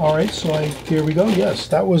 All right, so here we go. Yes,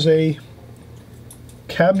 that was a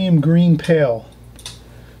cadmium green pale.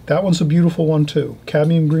 That one's a beautiful one too.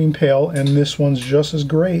 Cadmium green pale, and this one's just as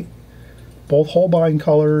great. Both Holbein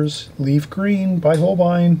colors. Leaf green by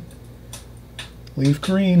Holbein. Leaf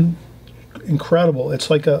green, incredible. It's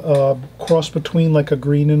like a cross between like a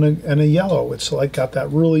green and a yellow. It's like got that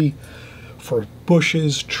really, for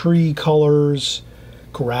bushes, tree colors,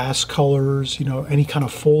 grass colors, you know, any kind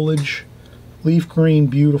of foliage. Leaf green,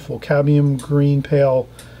 beautiful. Cadmium green pale,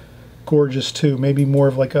 gorgeous too. Maybe more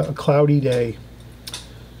of like a cloudy day.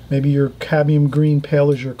 Maybe your cadmium green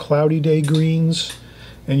pale is your cloudy day greens,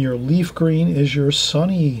 and your leaf green is your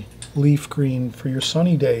sunny leaf green for your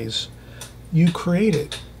sunny days. You create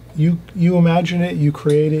it. You imagine it, you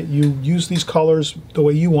create it, you use these colors the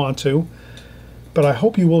way you want to. But I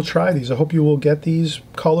hope you will try these. I hope you will get these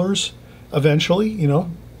colors eventually, you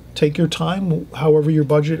know. Take your time, however your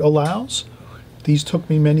budget allows. These took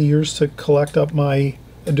me many years to collect up my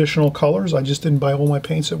additional colors. I just didn't buy all my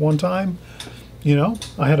paints at one time. You know,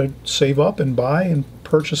 I had to save up and buy and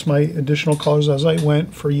purchase my additional colors as I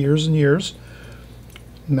went for years and years.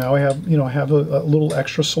 Now I have, you know, I have a little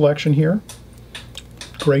extra selection here.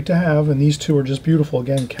 Great to have, and these two are just beautiful.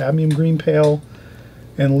 Again, cadmium green pale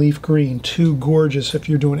and leaf green, two gorgeous if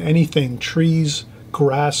you're doing anything, trees,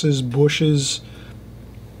 grasses, bushes,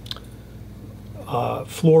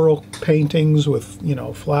 floral paintings with, you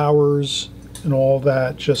know, flowers and all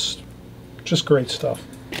that. Just great stuff.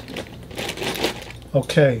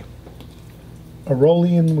 Okay,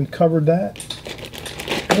 Aurelian, we covered that.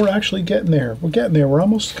 We're actually getting there. We're getting there. We're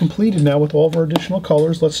almost completed now with all of our additional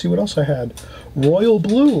colors. Let's see what else I had. Royal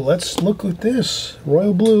blue. Let's look at this.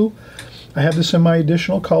 Royal blue. I have this in my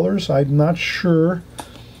additional colors. I'm not sure.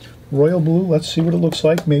 Royal blue. Let's see what it looks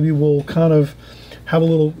like. Maybe we'll kind of have a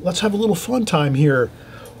little, let's have a little fun time here.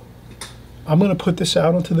 I'm going to put this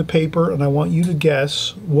out onto the paper, and I want you to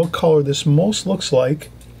guess what color this most looks like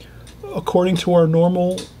according to our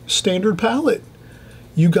normal standard palette.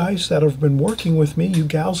 You guys that have been working with me, you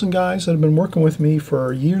gals and guys that have been working with me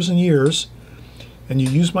for years and years, and you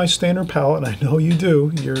use my standard palette, and I know you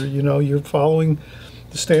do. You're following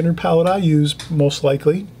the standard palette I use most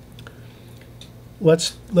likely.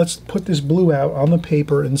 Let's put this blue out on the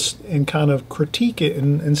paper and kind of critique it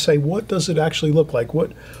and say, what does it actually look like?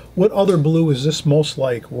 What other blue is this most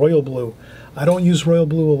like? Royal blue. I don't use royal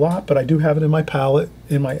blue a lot, but I do have it in my palette,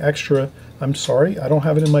 in my extra. I'm sorry, I don't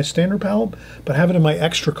have it in my standard palette, but I have it in my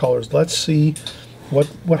extra colors. Let's see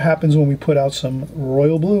what happens when we put out some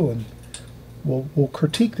royal blue, and we'll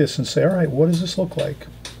critique this and say, all right, what does this look like?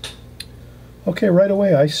 Okay, right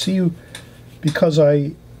away I see you, because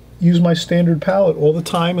I use my standard palette all the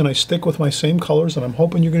time and I stick with my same colors, and I'm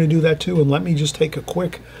hoping you're going to do that too. And let me just take a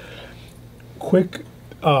quick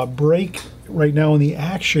break right now in the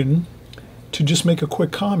action to just make a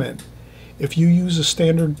quick comment. If you use a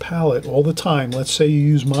standard palette all the time, let's say you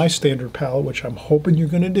use my standard palette, which I'm hoping you're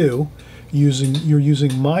going to do, you're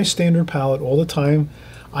using my standard palette all the time.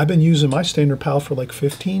 I've been using my standard palette for like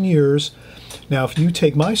 15 years. Now, if you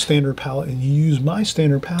take my standard palette and you use my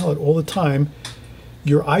standard palette all the time,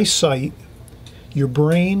 your eyesight, your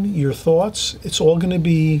brain, your thoughts, it's all going to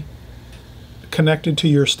be connected to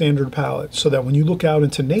your standard palette, so that when you look out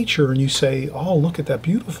into nature and you say, oh, look at that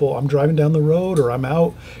beautiful, I'm driving down the road or I'm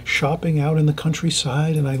out shopping out in the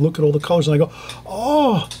countryside, and I look at all the colors and I go,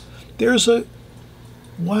 oh, there's an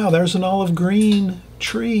olive green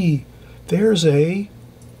tree, there's a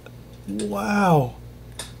yellow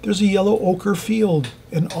ochre field,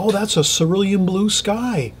 and oh, that's a cerulean blue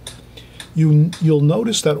sky. You'll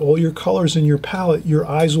notice that all your colors in your palette, your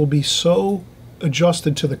eyes will be so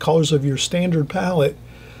adjusted to the colors of your standard palette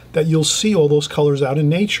that you'll see all those colors out in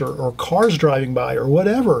nature, or cars driving by, or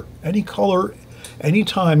whatever. Any color,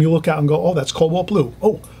 anytime you look out and go, oh, that's cobalt blue.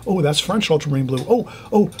 Oh, that's French ultramarine blue.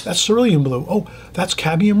 Oh, that's cerulean blue. Oh, that's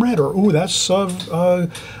cadmium red. Or oh,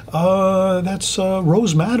 that's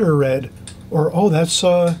rose madder red. Or oh, that's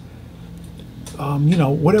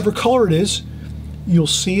whatever color it is. You'll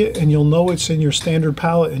see it and you'll know it's in your standard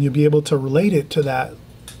palette, and you'll be able to relate it to that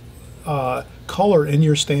color in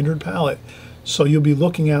your standard palette. So you'll be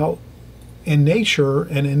looking out in nature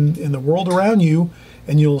and in the world around you,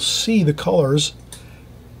 and you'll see the colors,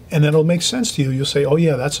 and that'll make sense to you. You'll say, oh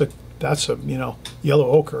yeah, that's a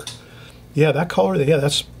yellow ochre. Yeah, that color, yeah,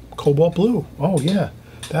 that's cobalt blue. Oh yeah,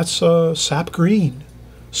 that's sap green.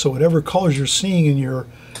 So whatever colors you're seeing in your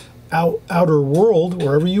outer world,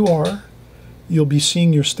 wherever you are, you'll be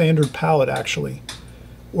seeing your standard palette actually.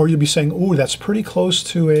 Or you'll be saying, oh, that's pretty close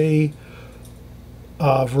to a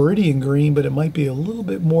viridian green, but it might be a little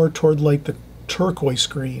bit more toward like the turquoise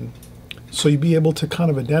green. So you'll be able to kind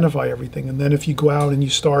of identify everything. And then if you go out and you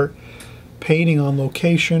start painting on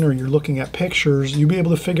location, or you're looking at pictures, you'll be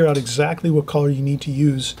able to figure out exactly what color you need to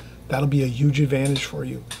use. That'll be a huge advantage for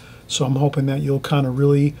you. So I'm hoping that you'll kind of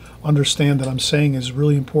really understand that I'm saying is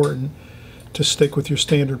really important to stick with your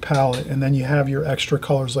standard palette, and then you have your extra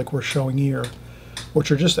colors like we're showing here,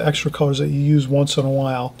 which are just extra colors that you use once in a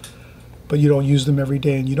while, but you don't use them every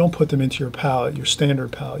day, and you don't put them into your palette, your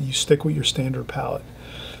standard palette. You stick with your standard palette.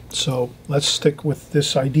 So let's stick with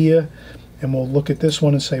this idea, and we'll look at this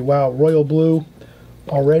one and say, wow, royal blue.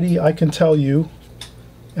 Already I can tell you,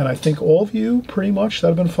 and I think all of you pretty much that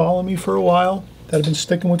have been following me for a while, that have been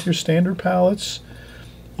sticking with your standard palettes,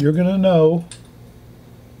 you're going to know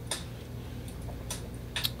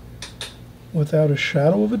without a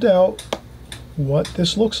shadow of a doubt what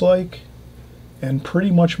this looks like, and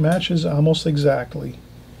pretty much matches almost exactly.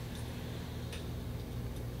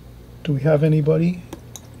 Do we have anybody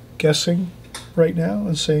guessing right now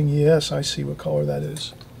and saying, yes, I see what color that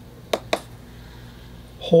is.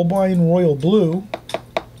 Holbein Royal Blue,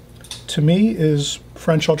 to me, is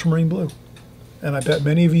French ultramarine blue. And I bet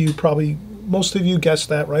many of you, probably most of you, guessed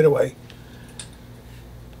that right away.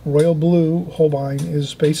 Royal Blue Holbein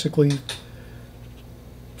is basically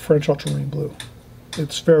French ultramarine blue.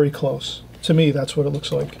 It's very close. To me, that's what it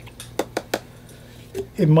looks like.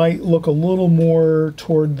 It might look a little more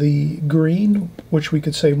toward the green, which we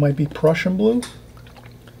could say might be Prussian blue.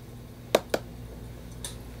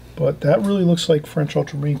 But that really looks like French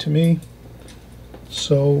ultramarine to me.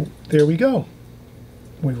 So there we go.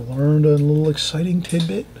 We've learned a little exciting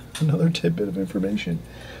tidbit, another tidbit of information.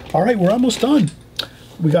 All right, we're almost done.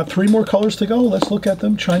 We got 3 more colors to go. Let's look at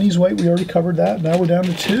them. Chinese white, we already covered that. Now we're down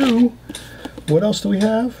to 2. What else do we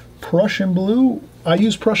have? Prussian blue. I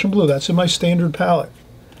use Prussian blue. That's in my standard palette.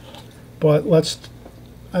 But let's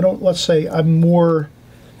say I've been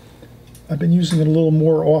using it a little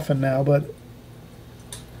more often now, but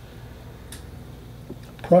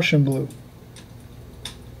Prussian blue.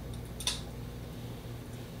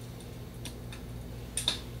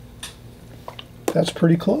 That's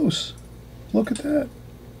pretty close. Look at that.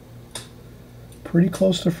 Pretty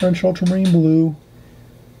close to French ultramarine blue,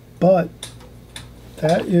 but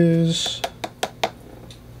that is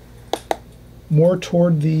more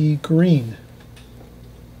toward the green.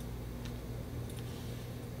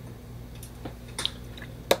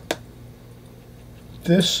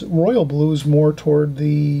 This royal blue is more toward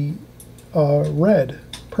the red,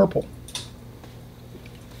 purple.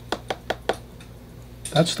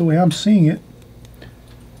 That's the way I'm seeing it.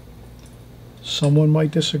 Someone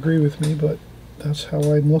might disagree with me, but that's how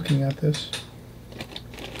I'm looking at this.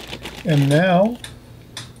 And now,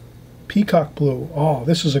 peacock blue. Oh,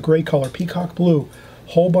 this is a great color, peacock blue.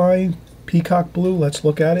 Holbein peacock blue, let's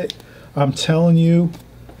look at it. I'm telling you,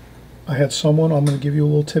 I had someone, I'm going to give you a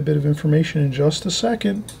little tidbit of information in just a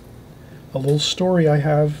second. A little story I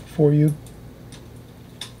have for you.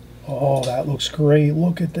 Oh, that looks great.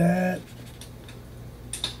 Look at that.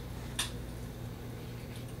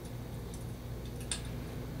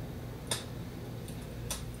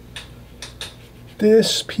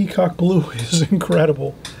 This peacock blue is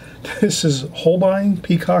incredible. This is Holbein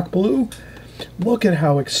peacock blue. Look at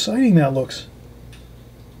how exciting that looks.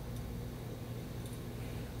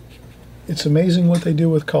 It's amazing what they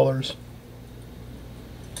do with colors.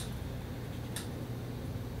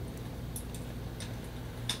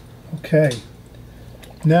 Okay.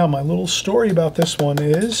 Now my little story about this one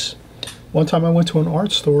is, one time I went to an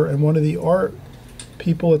art store and one of the art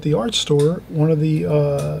people at the art store, one of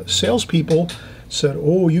the salespeople said,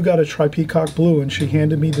 oh, you got to try peacock blue, and she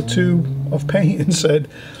handed me the tube of paint and said,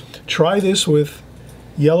 try this with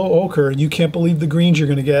yellow ochre and you can't believe the greens you're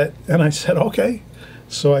going to get. And I said, okay.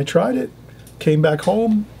 So I tried it, came back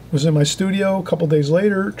home, was in my studio a couple days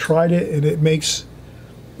later, tried it, and it makes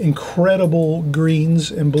incredible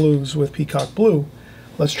greens and blues with peacock blue.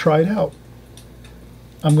 Let's try it out.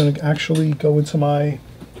 I'm going to actually go into my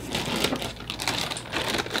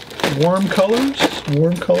warm colors.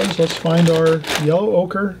 Let's find our yellow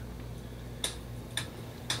ochre.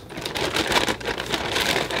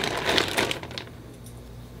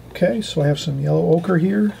 Okay, so I have some yellow ochre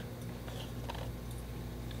here.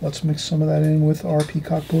 Let's mix some of that in with our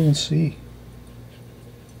peacock blue and see.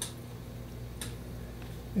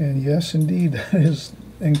 And yes, indeed, that is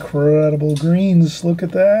incredible greens. Look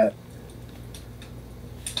at that.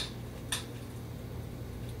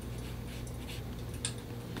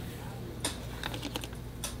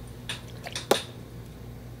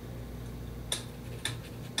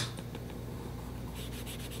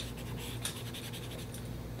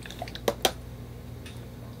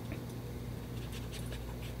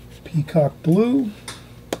 Peacock blue,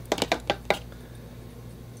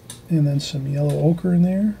 and then some yellow ochre in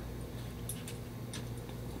there.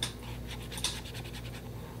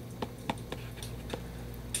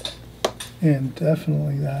 And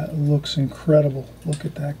definitely that looks incredible. Look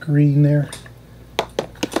at that green there.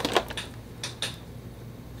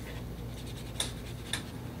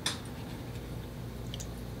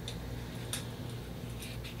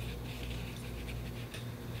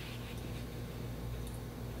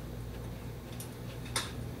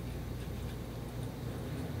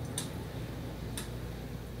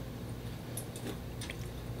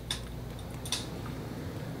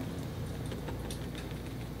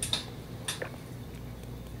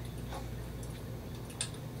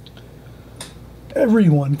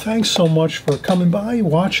 Everyone, thanks so much for coming by,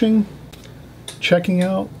 watching, checking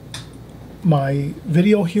out my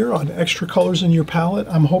video here on extra colors in your palette.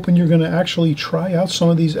 I'm hoping you're going to actually try out some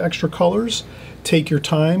of these extra colors take your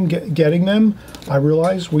time getting them. I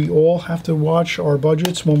realize we all have to watch our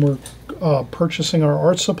budgets when we're purchasing our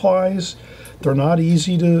art supplies. They're not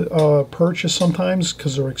easy to purchase sometimes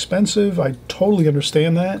because they're expensive. I totally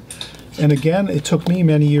understand that. And again, it took me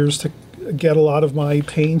many years to get a lot of my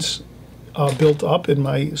paints built up in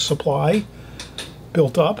my supply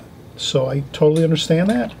built up. So I totally understand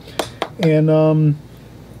that. And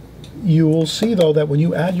you will see though that when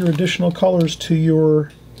you add your additional colors to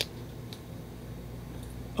your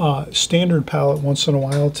standard palette once in a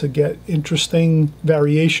while to get interesting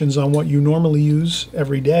variations on what you normally use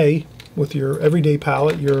every day with your everyday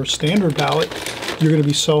palette, your standard palette, you're going to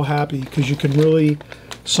be so happy because you can really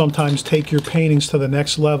sometimes take your paintings to the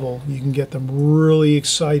next level. You can get them really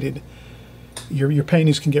excited. Your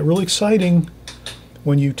paintings can get really exciting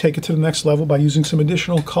when you take it to the next level by using some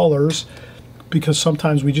additional colors, because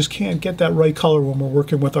sometimes we just can't get that right color when we're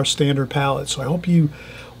working with our standard palette. So I hope you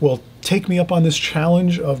will take me up on this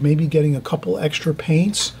challenge of maybe getting a couple extra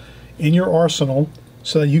paints in your arsenal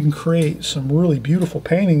so that you can create some really beautiful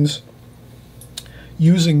paintings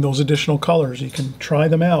using those additional colors. You can try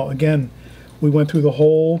them out. Again, we went through the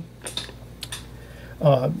whole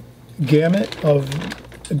gamut of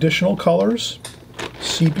additional colors: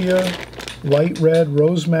 sepia, light red,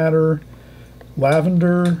 rose madder,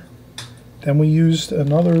 lavender. Then we used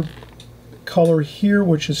another color here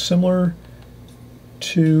which is similar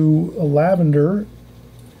to a lavender.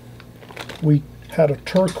 We had a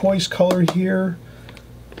turquoise color here,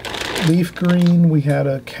 leaf green. We had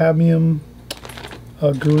a cadmium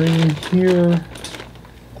green here.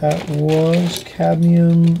 That was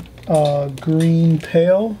cadmium green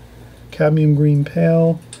pale, cadmium green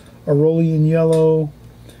pale, Aurelian yellow.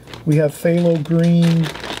 We have phthalo green,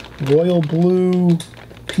 royal blue,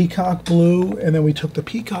 peacock blue, and then we took the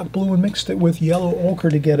peacock blue and mixed it with yellow ochre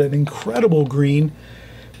to get an incredible green.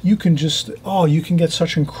 You can just, you can get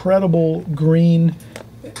such incredible green,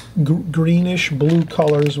 greenish blue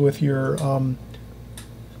colors with your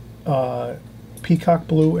peacock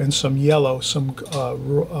blue and some yellow,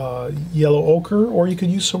 yellow ochre, or you could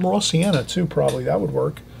use some raw sienna too, probably. That would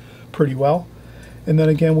work pretty well. And then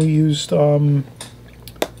again, we used some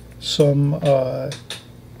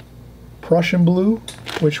Prussian blue,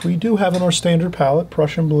 which we do have in our standard palette,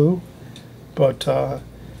 Prussian blue, but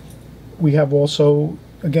we have also,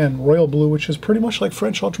 again, royal blue, which is pretty much like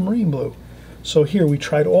French ultramarine blue. So here we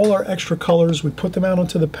tried all our extra colors, we put them out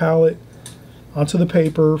onto the palette, onto the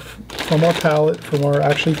paper from our palette, from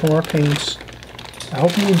our paints. I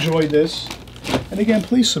hope you enjoyed this. And again,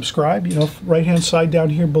 please subscribe, right hand side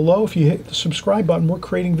down here below. If you hit the subscribe button, we're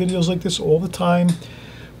creating videos like this all the time.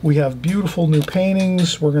 We have beautiful new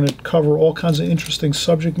paintings. We're going to cover all kinds of interesting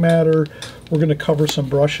subject matter. We're going to cover some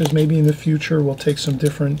brushes maybe in the future. We'll take some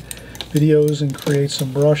different videos and create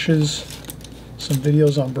some brushes, some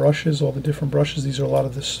videos on brushes, all the different brushes. These are a lot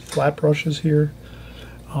of the flat brushes here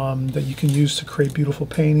that you can use to create beautiful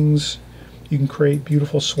paintings. You can create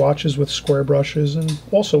beautiful swatches with square brushes and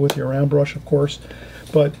also with your round brush, of course.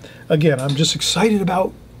 But again, I'm just excited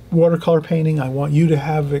about watercolor painting. I want you to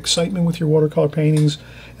have excitement with your watercolor paintings,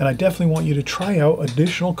 and I definitely want you to try out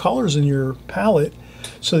additional colors in your palette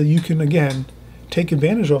so that you can, again, take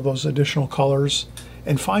advantage of those additional colors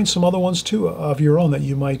and find some other ones too of your own that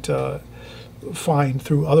you might find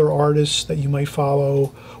through other artists that you might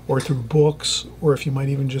follow, or through books, or if you might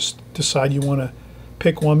even just decide you want to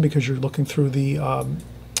pick one because you're looking through the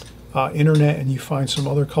internet and you find some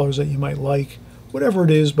other colors that you might like, whatever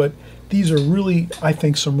it is. But these are really, I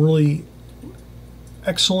think, some really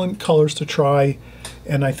excellent colors to try,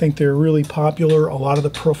 and I think they're really popular. A lot of the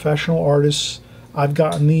professional artists, I've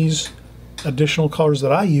gotten these additional colors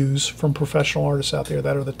that I use from professional artists out there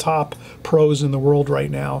that are the top pros in the world right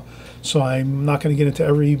now. So I'm not going to get into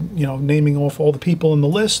every, naming off all the people in the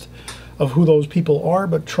list of who those people are,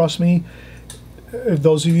 but trust me, if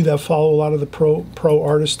those of you that follow a lot of the pro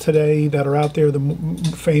artists today that are out there, the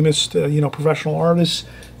famous professional artists,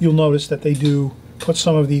 you'll notice that they do put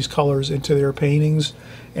some of these colors into their paintings.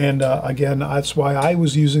 And again, that's why I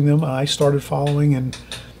was using them. I started following and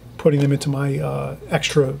putting them into my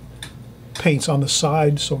extra paints on the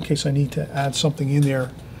side, so in case I need to add something in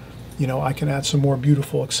there, I can add some more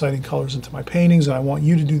beautiful, exciting colors into my paintings. And I want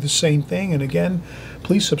you to do the same thing. And again,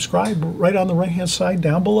 please subscribe right on the right hand side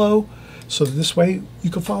down below, so that this way you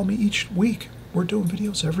can follow me each week. We're doing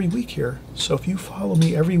videos every week here. So if you follow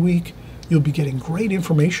me every week, you'll be getting great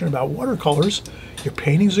information about watercolors. Your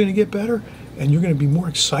paintings are going to get better, and you're going to be more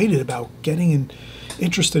excited about getting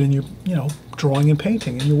interested in your, drawing and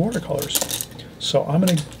painting and your watercolors. So I'm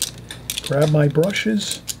going to grab my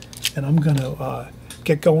brushes, and I'm going to get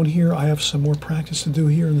get going here. I have some more practice to do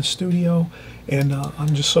here in the studio, and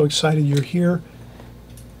I'm just so excited you're here.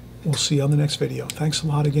 We'll see you on the next video. Thanks a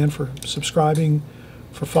lot again for subscribing,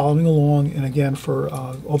 for following along, and again for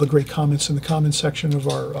all the great comments in the comment section of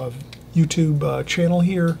our YouTube channel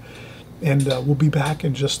here. And we'll be back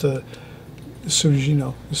in just as soon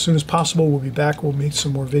as possible. We'll be back. We'll make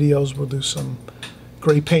some more videos. We'll do some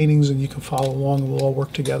great paintings, and you can follow along, and we'll all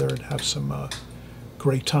work together and have some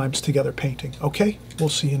great times together painting. Okay? We'll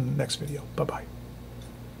see you in the next video. Bye-bye.